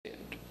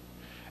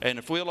And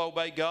if we'll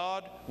obey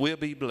God, we'll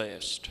be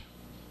blessed.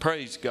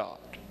 Praise God.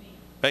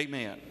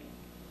 Amen.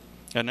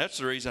 And that's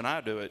the reason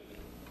I do it.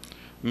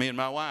 Me and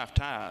my wife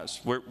tithes.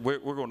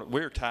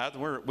 We're tithe.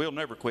 We'll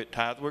never quit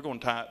tithe. We're going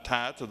to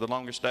tithe to the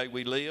longest day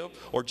we live,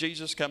 or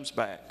Jesus comes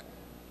back.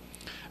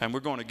 And we're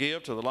going to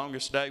give to the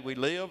longest day we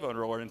live,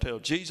 or until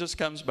Jesus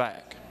comes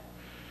back.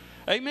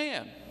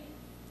 Amen.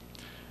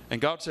 And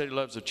God said He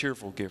loves a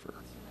cheerful giver.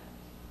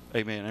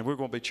 Amen. And we're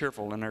going to be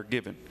cheerful in our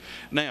giving.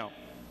 Now,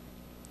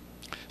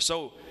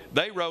 so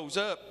they rose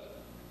up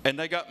and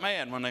they got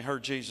mad when they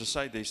heard Jesus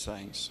say these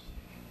things.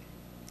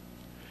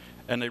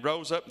 And they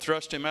rose up and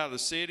thrust Him out of the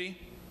city.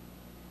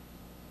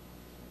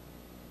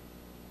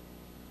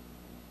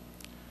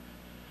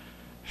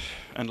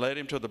 And led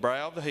Him to the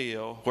brow of the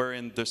hill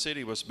wherein the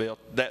city was built,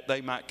 that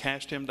they might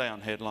cast Him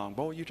down headlong.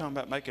 Boy, you're talking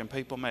about making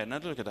people mad. Now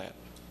look at that.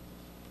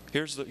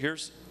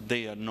 Here's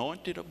the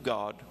anointed of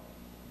God,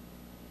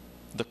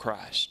 the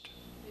Christ.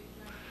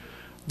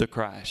 The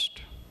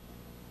Christ.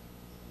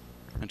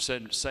 And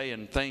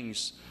saying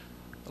things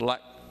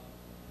like,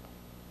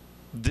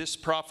 this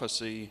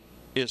prophecy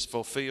is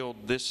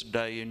fulfilled this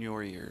day in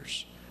your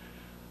ears.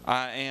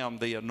 I am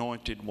the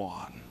anointed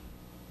one.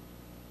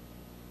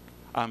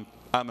 I'm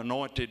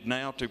anointed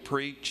now to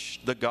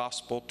preach the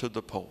gospel to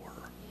the poor,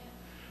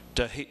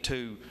 to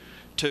heal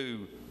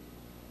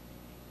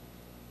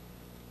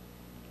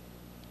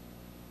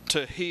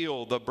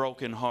the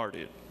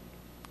brokenhearted,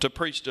 to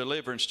preach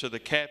deliverance to the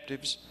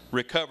captives,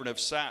 recovering of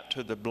sight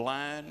to the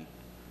blind,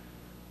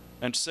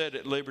 and set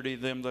at liberty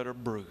them that are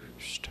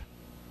bruised.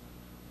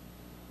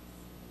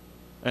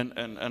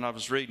 And I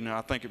was reading,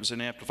 I think it was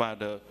in Amplified,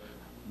 to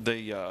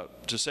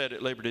set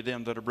at liberty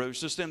them that are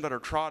bruised, just them that are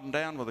trodden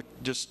down with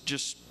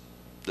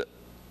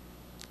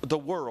the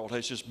world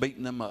has just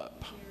beaten them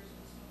up.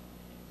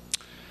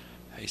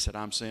 He said,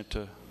 I'm sent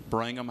to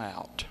bring them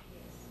out.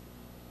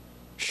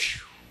 Whew.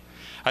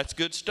 That's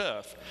good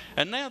stuff.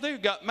 And now they've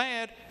got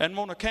mad and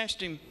want to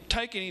cast Him,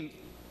 taking Him,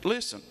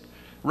 listen,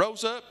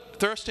 rose up,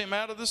 thrust Him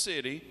out of the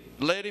city,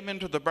 led Him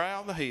into the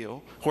brow of the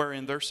hill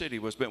wherein their city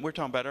was built. We're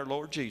talking about our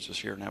Lord Jesus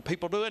here now.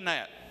 People doing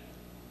that.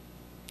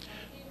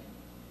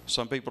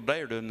 Some people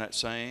today are doing that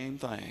same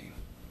thing.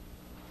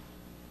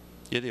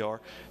 Yeah, they are.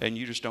 And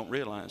you just don't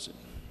realize it.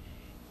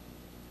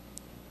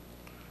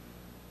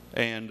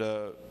 And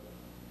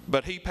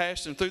but He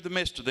passed through the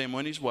midst of them,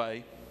 went His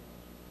way,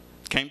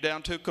 came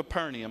down to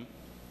Capernaum,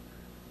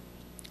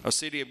 a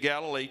city of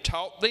Galilee,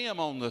 taught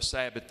them on the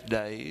Sabbath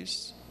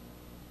days.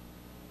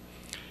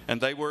 And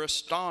they were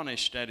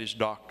astonished at His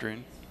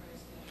doctrine,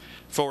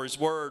 for His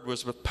word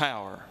was with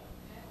power.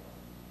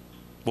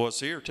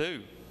 Was here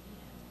too.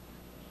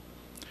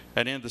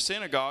 And in the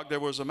synagogue there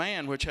was a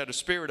man which had a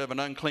spirit of an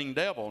unclean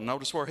devil.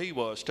 Notice where he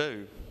was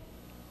too.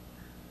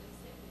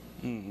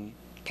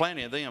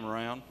 Plenty of them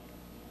around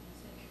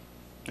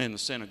in the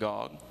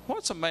synagogue.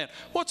 What's a man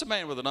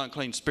with an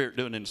unclean spirit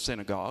doing in the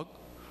synagogue?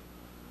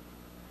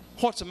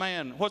 What's a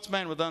man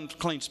with an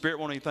unclean spirit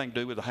want anything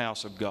to do with the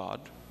house of God?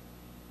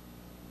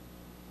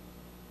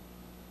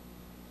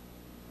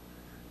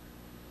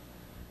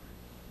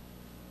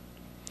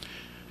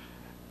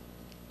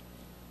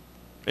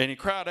 And he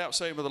cried out,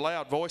 saying with a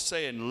loud voice,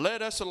 saying,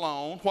 let us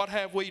alone. What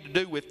have we to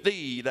do with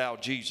thee, thou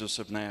Jesus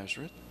of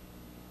Nazareth?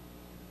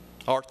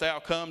 Art thou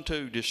come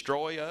to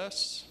destroy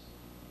us?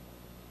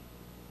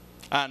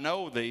 I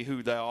know thee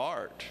who thou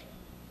art,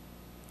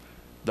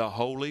 the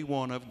Holy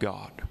One of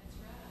God.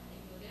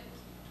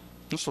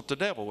 That's what the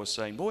devil was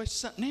saying. Boy,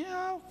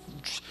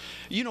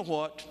 you know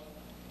what?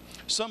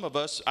 Some of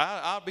us,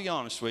 I'll be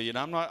honest with you, and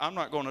I'm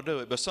not going to do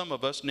it, but some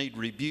of us need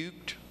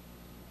rebuked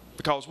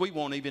because we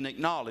won't even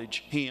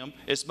acknowledge Him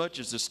as much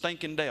as the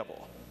stinking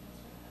devil.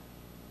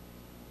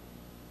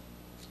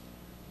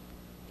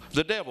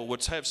 The devil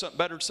would have something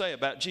better to say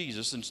about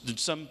Jesus than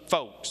some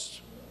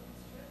folks.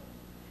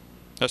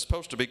 That's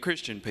supposed to be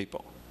Christian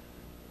people.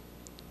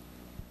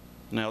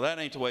 Now, that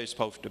ain't the way it's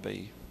supposed to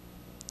be.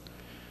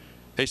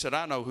 He said,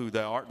 I know who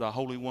thou art, the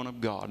Holy One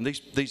of God. And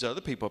these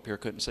other people up here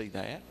couldn't see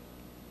that.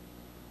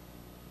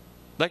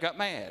 They got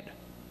mad.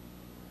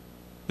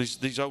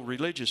 These old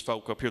religious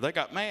folk up here, they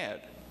got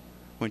mad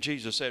when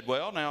Jesus said,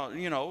 well, now,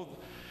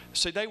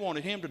 see, they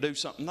wanted Him to do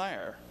something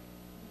there.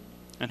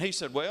 And He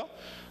said, well,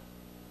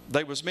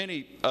 there was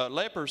many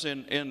lepers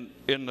in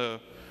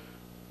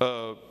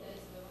the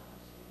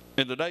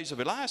days of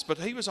Elias, but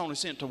he was only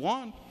sent to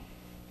one.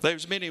 There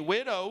was many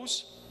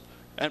widows,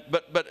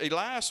 but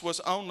Elias was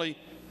only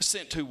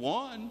sent to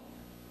one.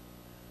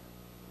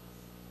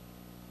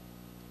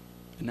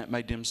 And that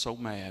made them so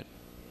mad.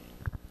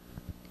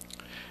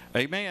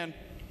 Amen.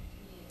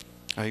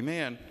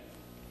 Amen.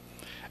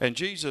 And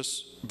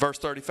Jesus, verse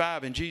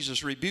 35, and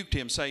Jesus rebuked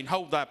him, saying,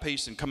 hold thy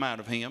peace and come out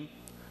of him.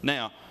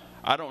 Now,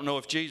 I don't know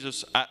if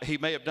Jesus, He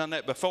may have done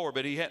that before,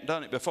 but He hadn't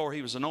done it before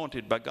He was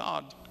anointed by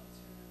God.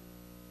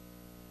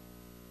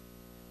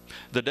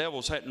 The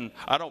devils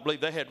I don't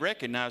believe they had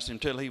recognized Him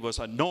until He was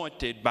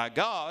anointed by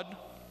God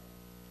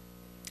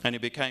and He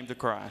became the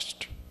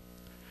Christ.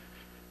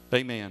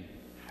 Amen.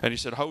 And He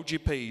said, hold your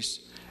peace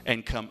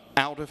and come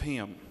out of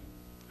him.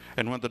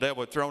 And when the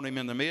devil had thrown him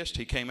in the midst,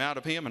 he came out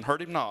of him and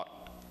hurt him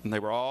not. And they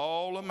were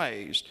all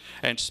amazed,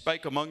 and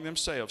spake among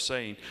themselves,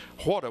 saying,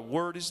 What a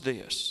word is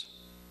this?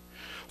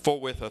 For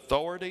with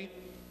authority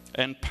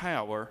and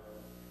power,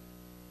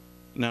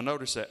 now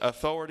notice that,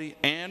 authority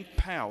and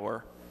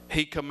power,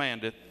 he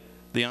commandeth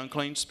the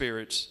unclean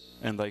spirits,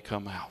 and they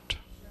come out.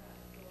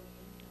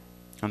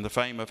 And the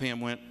fame of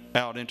him went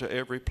out into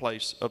every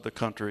place of the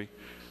country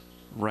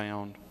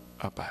round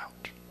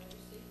about.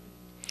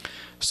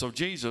 So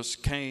Jesus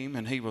came,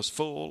 and he was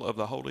full of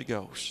the Holy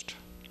Ghost.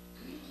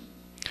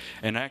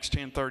 And Acts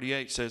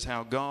 10:38 says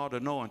how God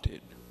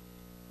anointed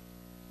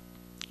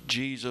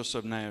Jesus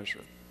of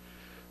Nazareth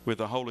with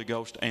the Holy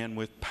Ghost and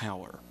with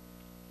power,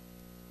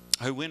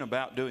 who went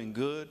about doing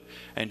good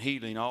and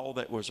healing all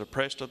that was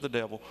oppressed of the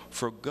devil,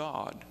 for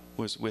God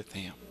was with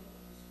him.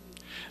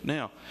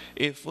 Now,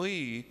 if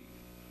we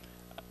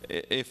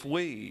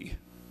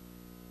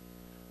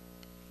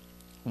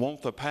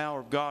want the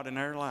power of God in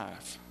our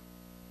life,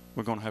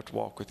 we're going to have to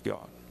walk with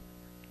God.